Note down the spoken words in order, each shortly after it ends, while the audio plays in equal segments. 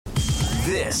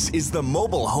This is the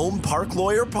Mobile Home Park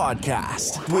Lawyer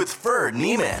Podcast with Ferd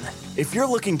Neiman. If you're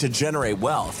looking to generate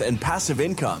wealth and passive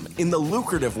income in the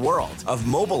lucrative world of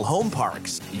mobile home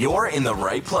parks, you're in the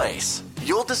right place.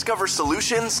 You'll discover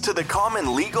solutions to the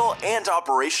common legal and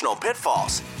operational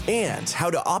pitfalls and how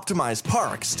to optimize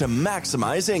parks to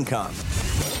maximize income.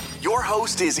 Your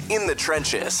host is in the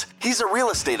trenches. He's a real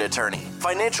estate attorney,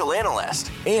 financial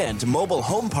analyst, and mobile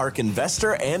home park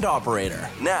investor and operator.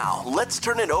 Now, let's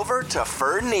turn it over to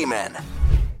Ferd Neiman.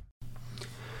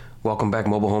 Welcome back,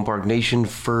 Mobile Home Park Nation.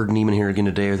 Ferd Neiman here again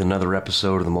today with another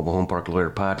episode of the Mobile Home Park Lawyer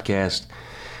Podcast.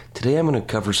 Today I'm going to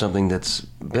cover something that's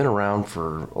been around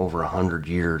for over 100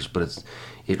 years, but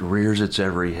it rears its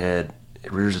ugly head,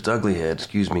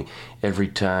 every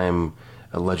time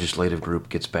a legislative group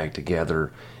gets back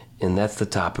together, and that's the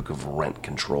topic of rent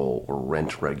control or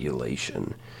rent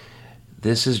regulation.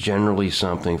 This is generally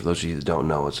something, for those of you that don't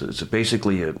know, it's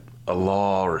basically a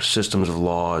law or systems of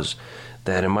laws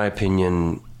that, in my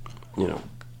opinion,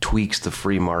 tweaks the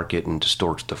free market and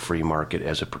distorts the free market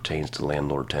as it pertains to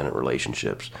landlord-tenant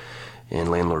relationships and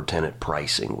landlord-tenant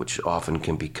pricing, which often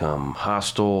can become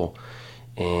hostile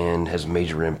and has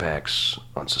major impacts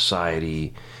on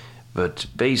society. But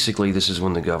basically, this is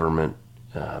when the government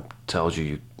tells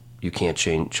you can't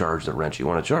charge the rent you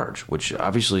want to charge, which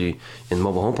obviously in the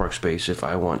mobile home park space, if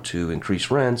I want to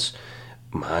increase rents,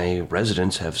 my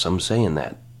residents have some say in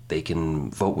that. They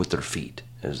can vote with their feet,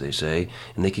 as they say,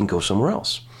 and they can go somewhere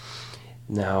else.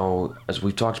 Now, as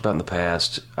we've talked about in the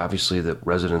past, obviously the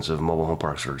residents of mobile home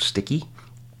parks are sticky,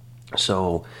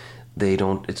 so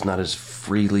it's not as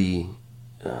freely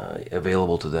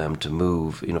available to them to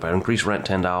move. If I increase rent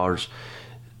 $10,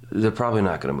 they're probably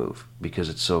not going to move because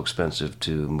it's so expensive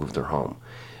to move their home.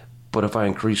 But if I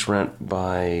increase rent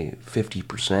by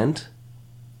 50%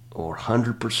 or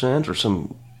 100% or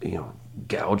some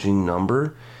gouging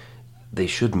number, they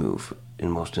should move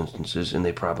in most instances, and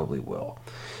they probably will.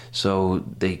 So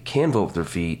they can vote with their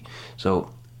feet. So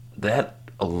that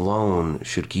alone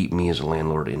should keep me as a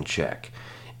landlord in check.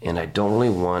 And I don't really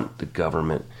want the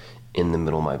government in the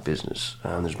middle of my business.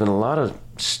 There's been a lot of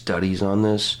studies on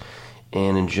this,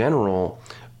 and in general,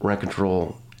 rent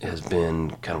control has been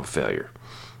kind of a failure.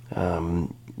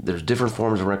 There's different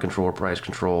forms of rent control or price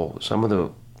control. Some of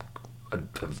a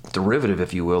derivative,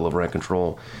 if you will, of rent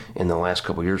control in the last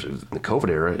couple of years, the COVID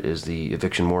era, is the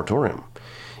eviction moratorium,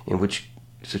 in which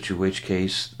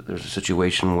case there's a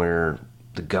situation where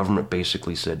the government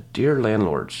basically said, "Dear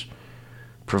landlords,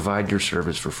 provide your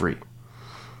service for free."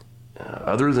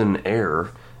 Other than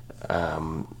air, I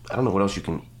don't know what else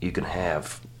you can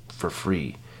have for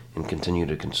free and continue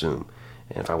to consume.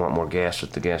 And if I want more gas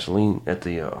at the gas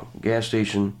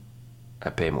station, I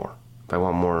pay more. If I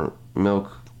want more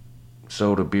milk,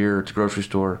 soda, beer at the grocery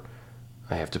store,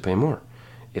 I have to pay more.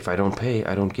 If I don't pay,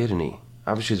 I don't get any.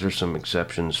 Obviously, there's some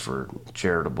exceptions for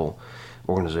charitable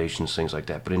organizations, things like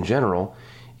that. But in general,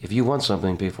 if you want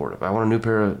something, pay for it. If I want a new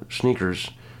pair of sneakers,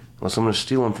 unless I'm going to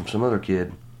steal them from some other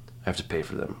kid, I have to pay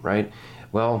for them, right?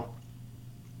 Well,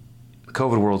 the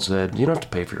COVID world said you don't have to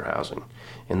pay for your housing.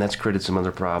 And that's created some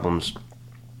other problems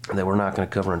that we're not going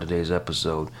to cover in today's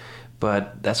episode.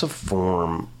 But that's a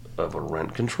form of a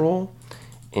rent control.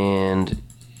 And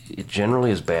it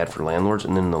generally is bad for landlords,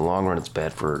 and then in the long run it's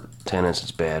bad for tenants,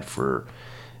 it's bad for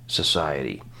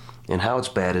society. And how it's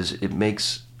bad is it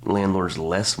makes landlords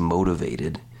less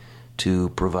motivated to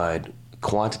provide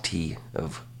quantity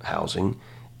of housing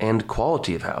and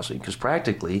quality of housing. Because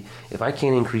practically, if I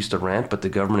can't increase the rent, but the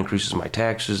government increases my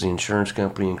taxes, the insurance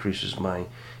company increases my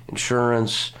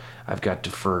insurance, I've got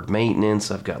deferred maintenance,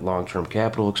 I've got long-term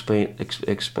capital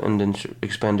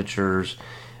expenditures.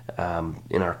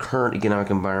 In our current economic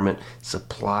environment,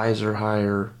 supplies are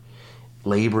higher,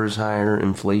 labor is higher,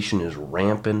 inflation is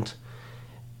rampant.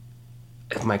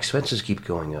 If my expenses keep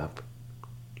going up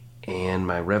and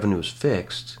my revenue is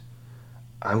fixed,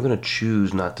 I'm going to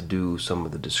choose not to do some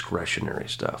of the discretionary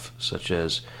stuff, such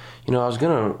as, I was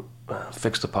going to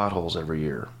fix the potholes every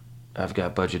year. I've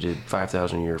got budgeted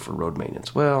 $5,000 a year for road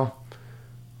maintenance. Well,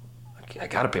 I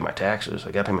got to pay my taxes,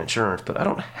 I got to pay my insurance, but I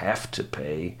don't have to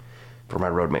pay for my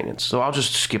road maintenance, so I'll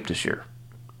just skip this year.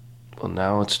 Well,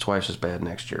 now it's twice as bad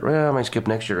next year. Well, I might skip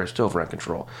next year, I still have rent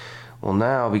control. Well,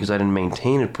 now, because I didn't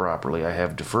maintain it properly, I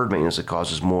have deferred maintenance that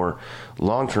causes more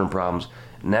long-term problems.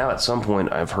 Now, at some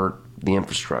point, I've hurt the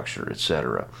infrastructure,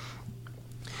 etc.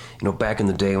 Back in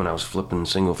the day when I was flipping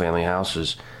single-family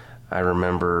houses, I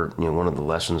remember, one of the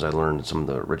lessons I learned in some of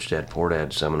the Rich Dad, Poor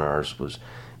Dad seminars was,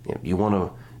 you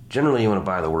want to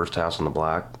buy the worst house on the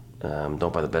block.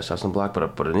 Don't buy the best house on the block.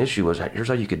 But an issue was, here's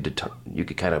how you could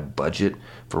kind of budget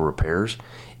for repairs.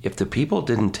 If the people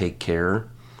didn't take care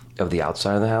of the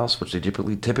outside of the house, which they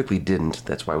typically didn't.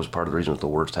 That's why it was part of the reason it was the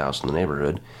worst house in the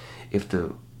neighborhood. If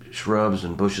the shrubs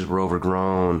and bushes were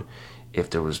overgrown, if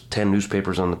there was 10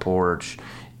 newspapers on the porch,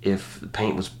 if the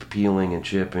paint was peeling and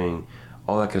chipping,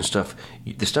 all that kind of stuff,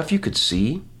 the stuff you could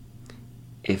see,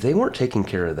 if they weren't taking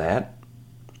care of that,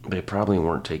 they probably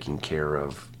weren't taking care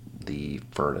of the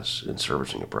furnace and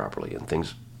servicing it properly and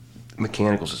things,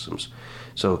 mechanical systems.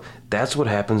 So that's what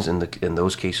happens in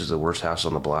those cases, the worst house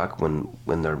on the block,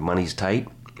 when their money's tight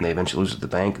and they eventually lose at the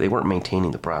bank, they weren't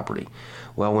maintaining the property.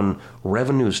 Well, when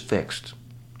revenue is fixed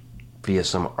via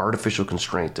some artificial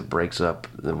constraint that breaks up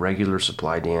the regular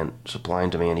supply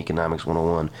and demand economics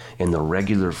 101 and the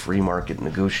regular free market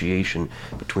negotiation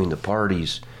between the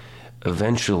parties,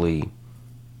 eventually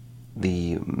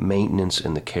the maintenance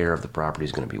and the care of the property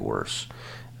is going to be worse.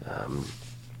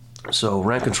 So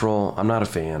rent control, I'm not a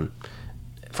fan.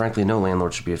 Frankly, no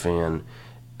landlord should be a fan.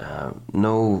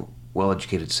 No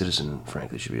well-educated citizen,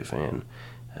 frankly, should be a fan,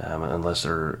 unless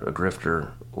they're a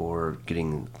grifter or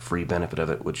getting free benefit of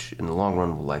it, which in the long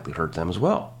run will likely hurt them as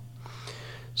well.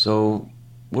 So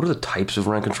what are the types of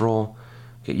rent control?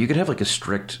 Okay, you could have like a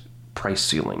strict price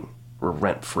ceiling or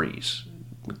rent freeze.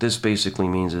 What this basically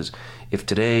means is if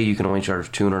today you can only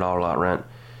charge $200 lot rent,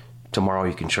 tomorrow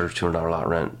you can charge $200 lot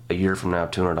rent. A year from now,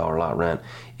 $200 lot rent.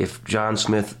 If John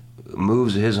Smith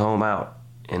moves his home out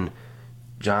and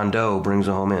John Doe brings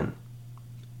a home in,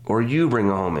 or you bring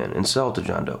a home in and sell it to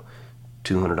John Doe,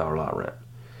 $200 lot rent.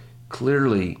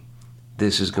 Clearly,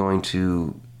 this is going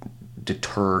to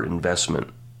deter investment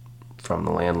from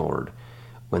the landlord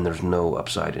when there's no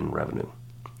upside in revenue.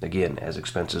 Again, as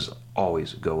expenses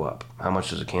always go up. How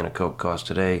much does a can of Coke cost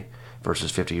today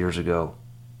versus 50 years ago?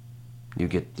 You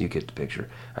get the picture.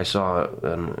 I saw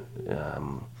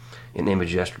an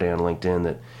image yesterday on LinkedIn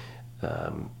that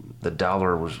the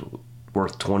dollar was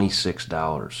worth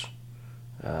 $26.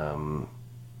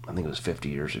 I think it was 50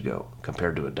 years ago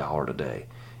compared to $1 today,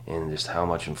 and just how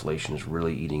much inflation is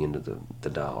really eating into the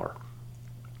dollar.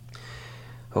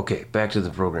 Okay, back to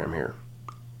the program here.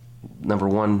 Number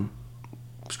one,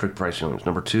 strict price ceilings.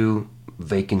 Number two,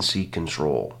 vacancy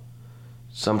control,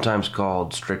 sometimes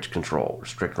called strict control or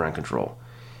strict rent control.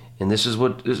 And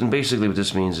basically what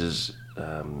this means is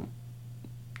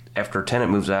after a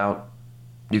tenant moves out,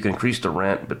 you can increase the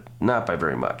rent, but not by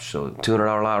very much. So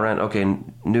 $200 lot rent, okay,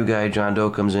 new guy, John Doe,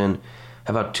 comes in,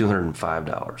 how about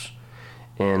 $205?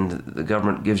 And the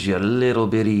government gives you a little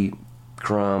bitty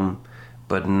crumb,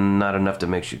 but not enough to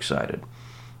make you excited.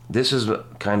 This is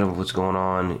kind of what's going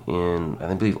on in,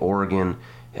 I believe Oregon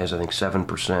has,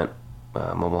 7%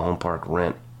 mobile home park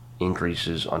rent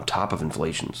increases on top of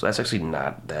inflation. So that's actually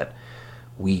not that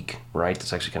weak, right?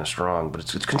 That's actually kind of strong, but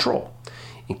it's control.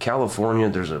 In California,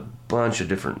 there's a bunch of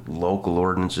different local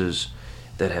ordinances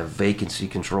that have vacancy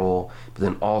control, but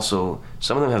then also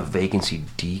some of them have vacancy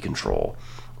decontrol,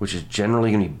 which is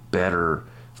generally going to be better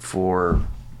for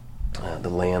the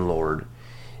landlord.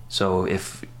 So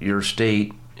if your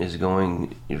state or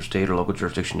local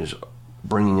jurisdiction is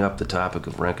bringing up the topic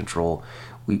of rent control,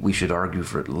 we should argue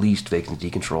for at least vacancy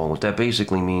decontrol. And what that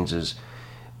basically means is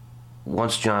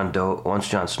once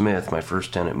John Smith, my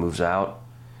first tenant, moves out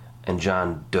and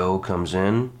John Doe comes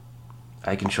in,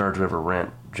 I can charge whatever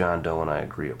rent John Doe and I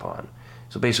agree upon.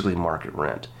 So basically market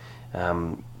rent.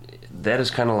 That is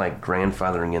kind of like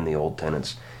grandfathering in the old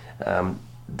tenants.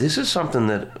 This is something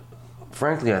that,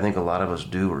 frankly, I think a lot of us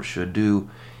do or should do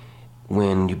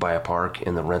when you buy a park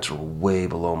and the rents are way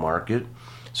below market.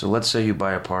 So let's say you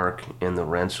buy a park and the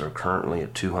rents are currently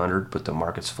at $200, but the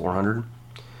market's $400.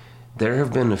 There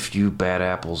have been a few bad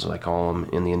apples, I call them,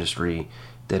 in the industry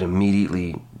that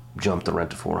immediately jump the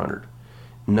rent to $400,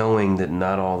 knowing that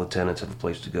not all the tenants have a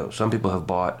place to go. Some people have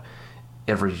bought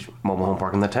every mobile home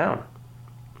park in the town,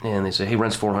 and they say, hey,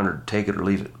 rent's $400, take it or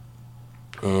leave it.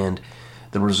 And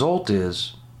the result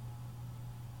is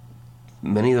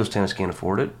many of those tenants can't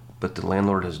afford it, but the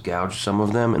landlord has gouged some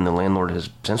of them, and the landlord has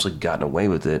essentially gotten away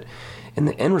with it. And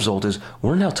the end result is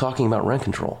we're now talking about rent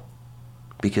control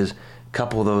because a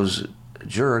couple of those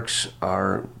jerks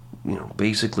are,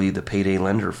 basically the payday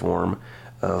lender form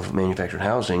of manufactured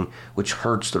housing, which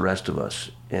hurts the rest of us,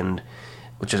 and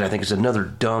which I think is another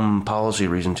dumb policy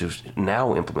reason to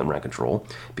now implement rent control.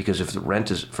 Because if the rent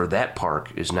is for that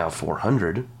park is now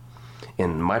 $400,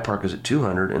 and my park is at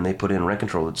 $200, and they put in rent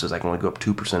control that says I can only go up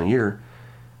 2% a year,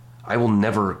 I will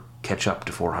never catch up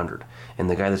to $400. And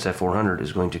the guy that's at $400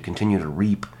 is going to continue to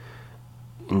reap,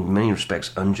 in many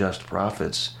respects, unjust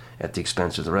profits at the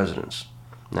expense of the residents.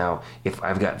 Now, if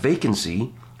I've got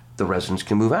vacancy, the residents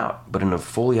can move out. But in a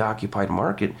fully occupied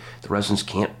market, the residents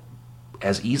can't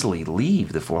as easily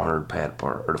leave the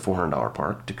 $400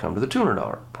 park to come to the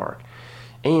 $200 park.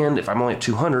 And if I'm only at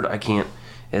 200, I can't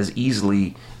as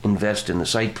easily invest in the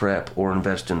site prep or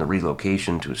invest in the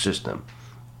relocation to assist them.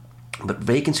 But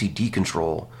vacancy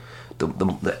decontrol,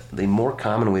 the more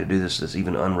common way to do this that's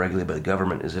even unregulated by the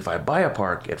government is if I buy a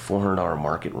park at $400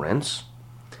 market rents,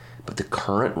 but the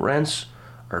current rents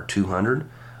are $200,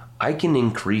 I can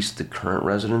increase the current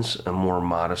residents a more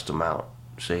modest amount,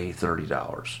 say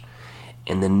 $30.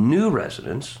 And the new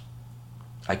residents,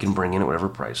 I can bring in at whatever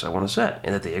price I want to set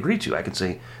and that they agree to. I can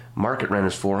say market rent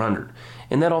is $400.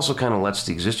 And that also kind of lets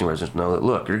the existing residents know that,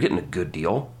 look, you're getting a good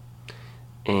deal.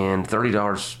 And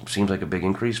 $30 seems like a big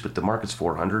increase, but the market's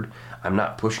 $400. I'm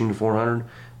not pushing to $400,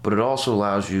 but it also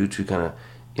allows you to kind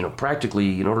of,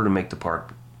 practically, in order to make the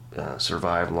park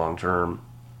survive long term,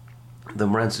 the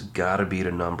rents got to be at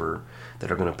a number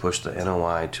that are going to push the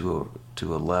NOI to a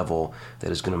level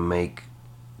that is going to make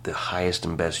the highest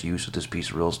and best use of this piece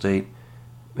of real estate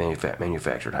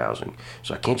manufactured housing.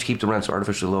 So I can't just keep the rents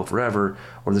artificially low forever,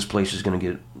 or this place is going to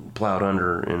get plowed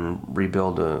under and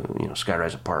rebuild a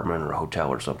skyrise apartment or a hotel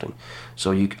or something.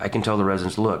 So I can tell the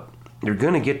residents, look, you're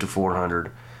going to get to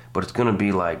 400, but it's going to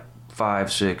be like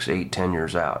 5, 6, 8, 10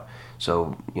 years out.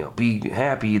 So be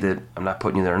happy that I'm not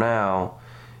putting you there now,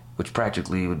 which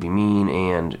practically would be mean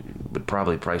and would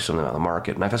probably price something out of the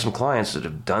market. And I've had some clients that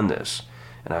have done this,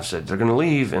 and I've said they're going to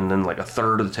leave, and then like a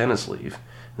third of the tenants leave.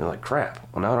 They're like, crap,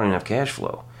 well, now I don't even have cash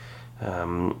flow.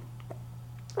 And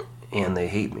they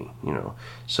hate me,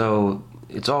 So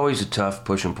it's always a tough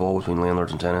push and pull between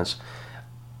landlords and tenants.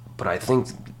 But I think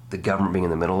the government being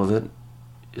in the middle of it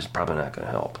is probably not going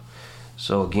to help.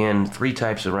 So again, 3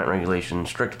 types of rent regulation: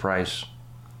 strict price,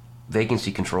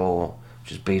 vacancy control,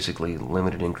 which is basically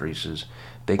limited increases,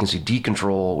 vacancy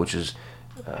decontrol, which is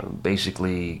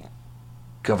basically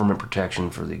government protection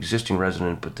for the existing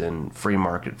resident, but then free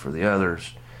market for the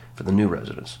others, for the new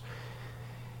residents.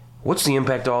 What's the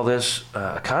impact of all this?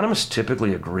 Economists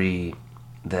typically agree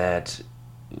that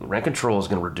rent control is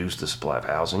going to reduce the supply of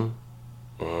housing,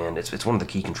 and it's one of the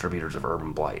key contributors of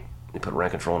urban blight. They put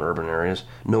rent control in urban areas.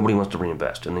 Nobody wants to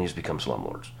reinvest, and these become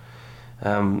slumlords.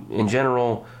 In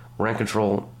general, rent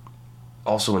control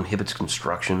also inhibits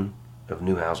construction of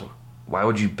new housing. Why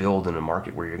would you build in a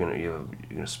market where you're going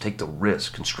to take the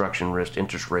risk, construction risk,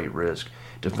 interest rate risk,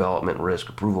 development risk,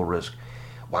 approval risk?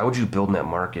 Why would you build in that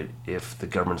market if the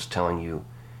government's telling you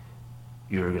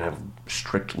you're going to have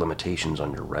strict limitations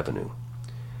on your revenue?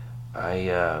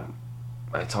 I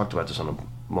talked about this on a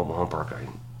mobile home park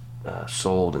I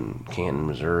sold in Canton,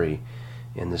 Missouri,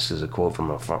 and this is a quote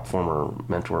from a former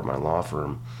mentor at my law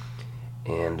firm.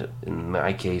 And in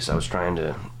my case, I was trying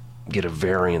to get a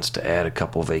variance to add a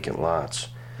couple vacant lots,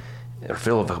 or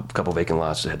fill a couple vacant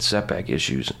lots that had setback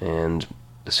issues, and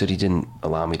the city didn't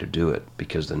allow me to do it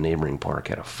because the neighboring park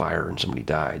had a fire and somebody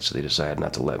died, so they decided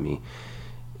not to let me,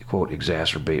 quote,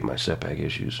 exacerbate my setback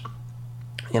issues.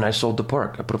 And I sold the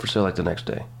park. I put it for sale like the next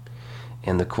day.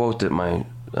 And the quote that my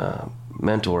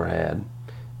mentor had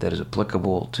that is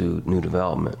applicable to new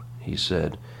development, he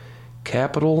said,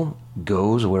 "Capital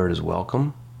goes where it is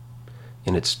welcome,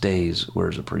 and it stays where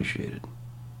it's appreciated."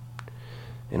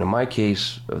 And in my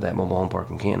case of that mobile home park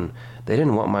in Canton, they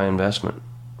didn't want my investment.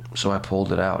 So I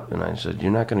pulled it out, and I said,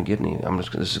 you're not going to get any.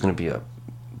 This is going to be a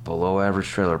below-average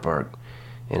trailer park,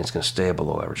 and it's going to stay a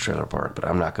below-average trailer park, but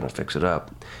I'm not going to fix it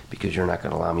up because you're not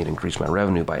going to allow me to increase my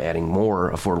revenue by adding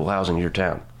more affordable housing to your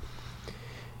town.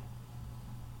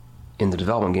 In the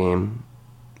development game,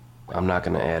 I'm not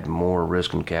going to add more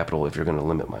risk and capital if you're going to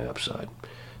limit my upside.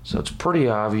 So it's pretty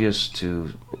obvious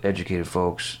to educated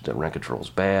folks that rent control is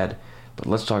bad, but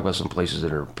let's talk about some places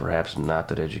that are perhaps not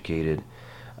that educated.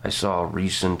 I saw a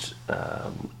recent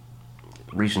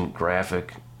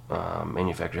graphic,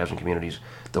 manufactured housing communities,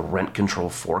 the rent control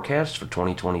forecast for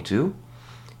 2022.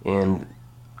 And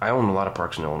I own a lot of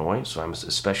parks in Illinois, so I'm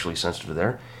especially sensitive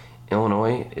there.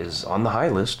 Illinois is on the high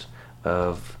list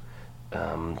of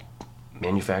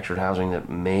manufactured housing that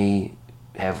may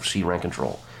see rent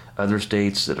control. Other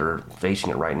states that are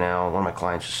facing it right now, one of my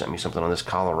clients just sent me something on this,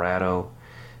 Colorado.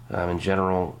 In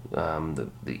general,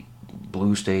 the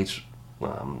blue states,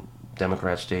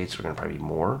 Democrat states are going to probably be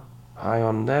more high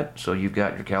on that. So you've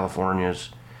got your Californias,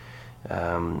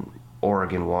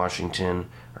 Oregon, Washington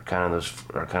are kind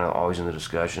of always in the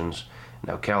discussions.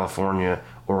 Now California,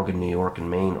 Oregon, New York,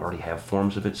 and Maine already have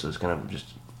forms of it, so it's kind of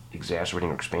just exacerbating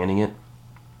or expanding it.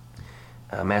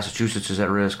 Massachusetts is at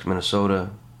risk, Minnesota,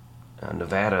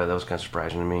 Nevada. That was kind of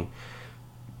surprising to me.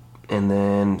 And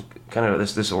then kind of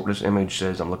this image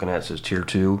says, I'm looking at it, says tier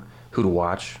 2, who to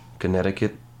watch: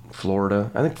 Connecticut,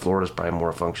 Florida. I think Florida's probably more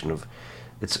a function of,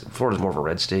 Florida's more of a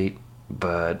red state,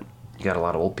 but you got a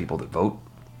lot of old people that vote,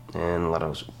 and a lot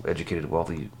of educated,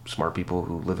 wealthy, smart people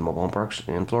who live in mobile home parks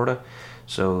in Florida.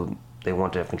 So they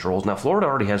want to have controls. Now, Florida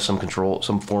already has some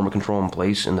form of control in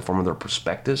place in the form of their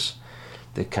prospectus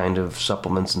that kind of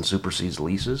supplements and supersedes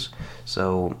leases.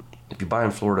 So if you buy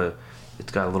in Florida,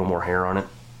 it's got a little more hair on it.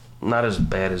 Not as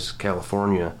bad as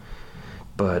California,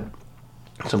 but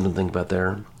something to think about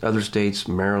there. Other states,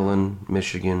 Maryland,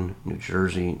 Michigan, New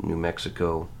Jersey, New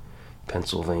Mexico,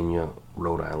 Pennsylvania,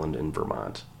 Rhode Island, and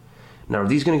Vermont. Now, are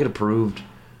these going to get approved?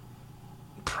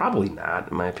 Probably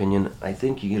not, in my opinion. I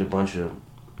think you get a bunch of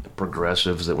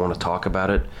progressives that want to talk about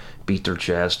it, beat their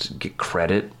chest, get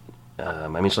credit. I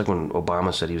mean, it's like when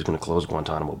Obama said he was going to close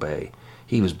Guantanamo Bay.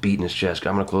 He was beating his chest.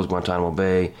 I'm going to close Guantanamo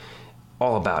Bay.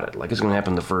 All about it. Like it's going to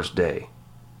happen the first day.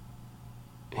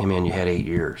 Hey, man, you had 8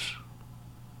 years.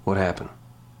 What happened?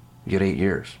 You had 8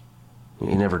 years.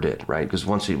 He never did, right? Because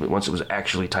once it was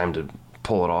actually time to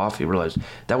pull it off, he realized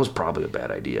that was probably a bad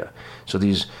idea. So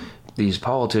these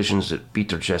politicians that beat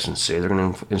their chest and say they're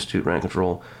going to institute rent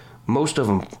control, most of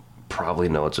them probably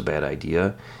know it's a bad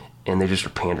idea, and they just are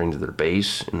pandering to their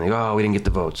base, and they go, oh, we didn't get the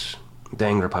votes.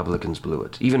 Dang, Republicans blew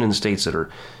it. Even in states that are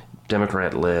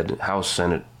Democrat-led, House,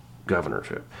 Senate,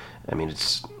 governorship. I mean,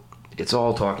 it's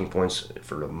all talking points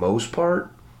for the most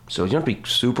part, so you don't have to be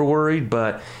super worried,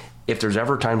 but if there's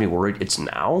ever time to be worried, it's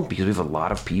now, because we have a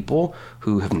lot of people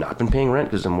who have not been paying rent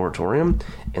because of the moratorium,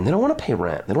 and they don't want to pay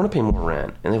rent. They don't want to pay more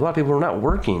rent. And there's a lot of people who are not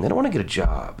working. They don't want to get a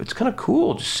job. It's kind of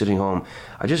cool just sitting home.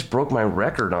 I just broke my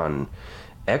record on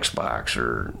Xbox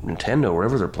or Nintendo,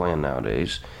 wherever they're playing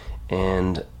nowadays,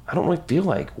 and I don't really feel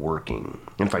like working.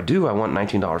 And if I do, I want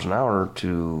 $19 an hour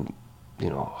to,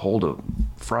 hold a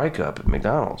fry cup at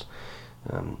McDonald's.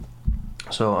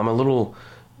 So I'm a little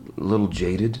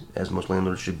jaded, as most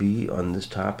landlords should be, on this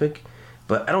topic,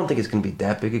 but I don't think it's going to be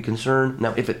that big a concern.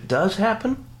 Now, if it does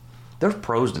happen, there's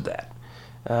pros to that.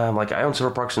 Like I own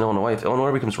several parks in Illinois. If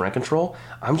Illinois becomes rent control,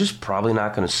 I'm just probably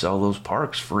not going to sell those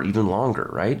parks for even longer,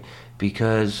 right?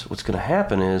 Because what's going to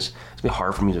happen is it's going to be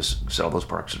hard for me to sell those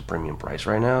parks at a premium price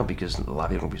right now because a lot of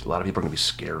people are going to be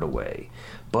scared away.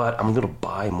 But I'm going to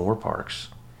buy more parks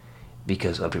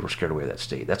because other people are scared away of that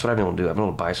state. That's what I've been able to do. I've been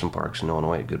able to buy some parks in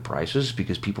Illinois at good prices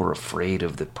because people are afraid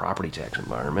of the property tax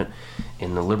environment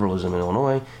and the liberalism in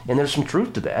Illinois, and there's some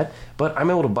truth to that. But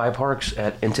I'm able to buy parks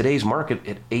in today's market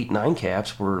at 8, 9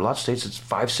 caps, where a lot of states it's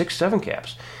 5, 6, 7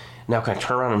 caps. Now, can I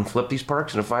turn around and flip these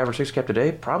parks in a 5 or 6 cap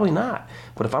today? Probably not.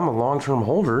 But if I'm a long-term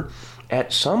holder,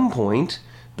 at some point,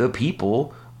 the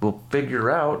people will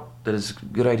figure out that it's a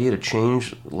good idea to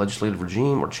change the legislative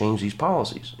regime or change these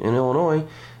policies. In Illinois,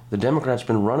 the Democrats have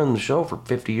been running the show for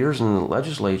 50 years in the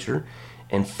legislature,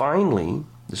 and finally,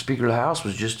 the Speaker of the House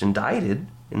was just indicted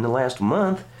in the last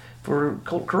month for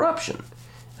corruption.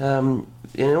 In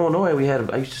Illinois,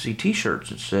 I used to see T-shirts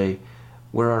that say,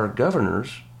 "Where our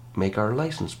governors make our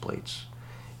license plates,"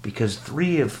 because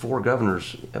 3 of 4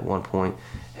 governors at one point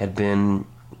had been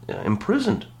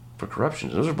imprisoned for corruption.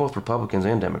 Those are both Republicans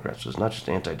and Democrats, so it's not just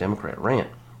an anti-Democrat rant.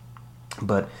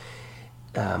 But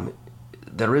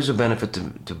there is a benefit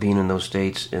to being in those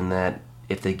states in that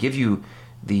if they give you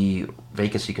the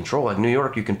vacancy control, like New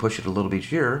York, you can push it a little bit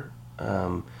each year.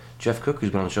 Jeff Cook, who's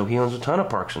been on the show, he owns a ton of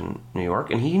parks in New York,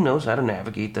 and he knows how to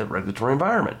navigate that regulatory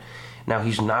environment. Now,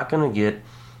 he's not going to get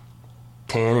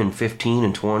 10 and 15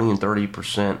 and 20 and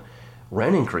 30%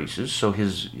 rent increases, so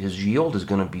his yield is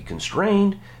going to be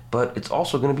constrained, but it's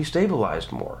also going to be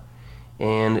stabilized more.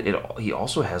 And he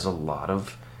also has a lot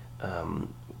of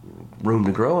room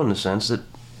to grow in the sense that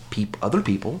other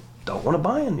people don't want to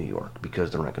buy in New York because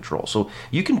they're rent control. So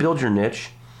you can build your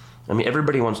niche. I mean,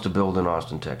 everybody wants to build in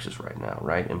Austin, Texas right now,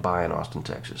 right? And buy in Austin,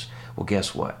 Texas. Well,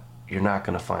 guess what? You're not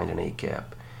going to find an 8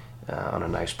 cap on a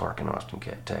nice park in Austin,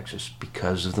 Texas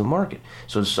because of the market.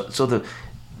 So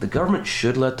the government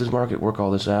should let this market work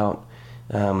all this out.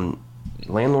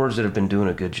 Landlords that have been doing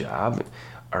a good job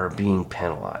are being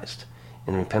penalized.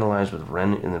 And they're penalized with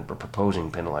rent, and they're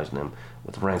proposing penalizing them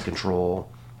with rent control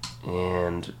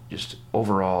and just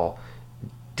overall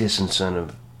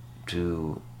disincentive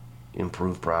to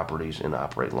improve properties and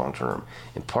operate long term.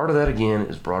 And part of that, again,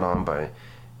 is brought on by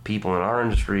people in our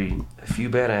industry, a few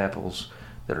bad apples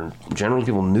that are generally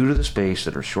people new to the space,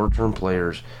 that are short-term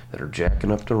players, that are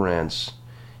jacking up the rents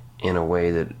in a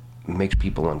way that makes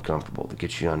people uncomfortable, that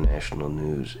gets you on national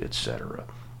news, etc.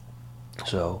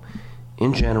 So,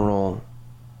 in general,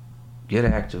 get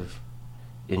active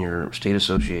in your state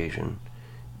association,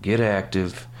 get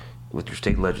active with your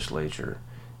state legislature,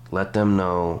 let them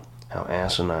know how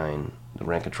asinine the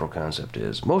rent control concept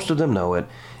is. Most of them know it.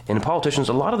 And politicians,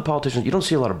 a lot of the politicians, you don't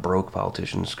see a lot of broke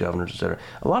politicians, governors, etc.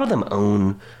 A lot of them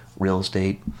own real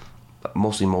estate,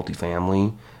 mostly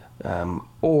multifamily,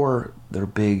 or they're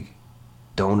big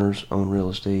donors, own real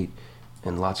estate,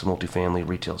 and lots of multifamily,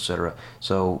 retail, etc.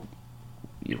 So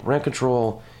rent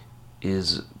control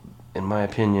is, in my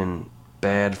opinion,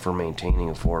 bad for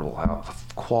maintaining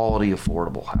quality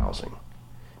affordable housing,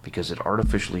 because it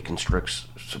artificially constricts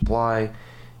supply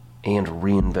and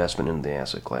reinvestment in the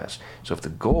asset class. So if the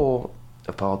goal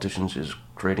of politicians is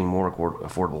creating more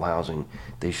affordable housing,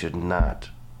 they should not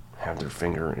have their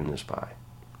finger in this pie.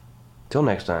 Till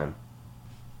next time,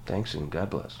 thanks and God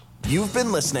bless. You've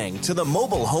been listening to the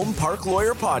Mobile Home Park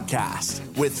Lawyer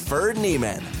Podcast with Ferd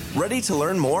Neiman. Ready to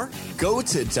learn more? Go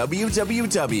to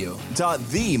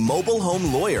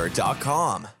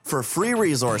www.themobilehomelawyer.com for free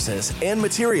resources and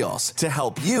materials to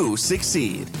help you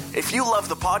succeed. If you love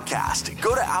the podcast,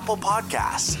 go to Apple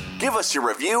Podcasts, give us your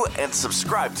review, and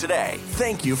subscribe today.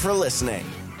 Thank you for listening.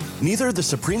 Neither the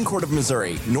Supreme Court of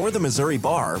Missouri nor the Missouri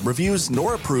Bar reviews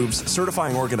nor approves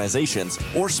certifying organizations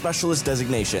or specialist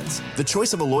designations. The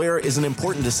choice of a lawyer is an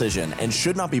important decision and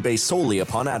should not be based solely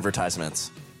upon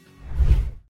advertisements.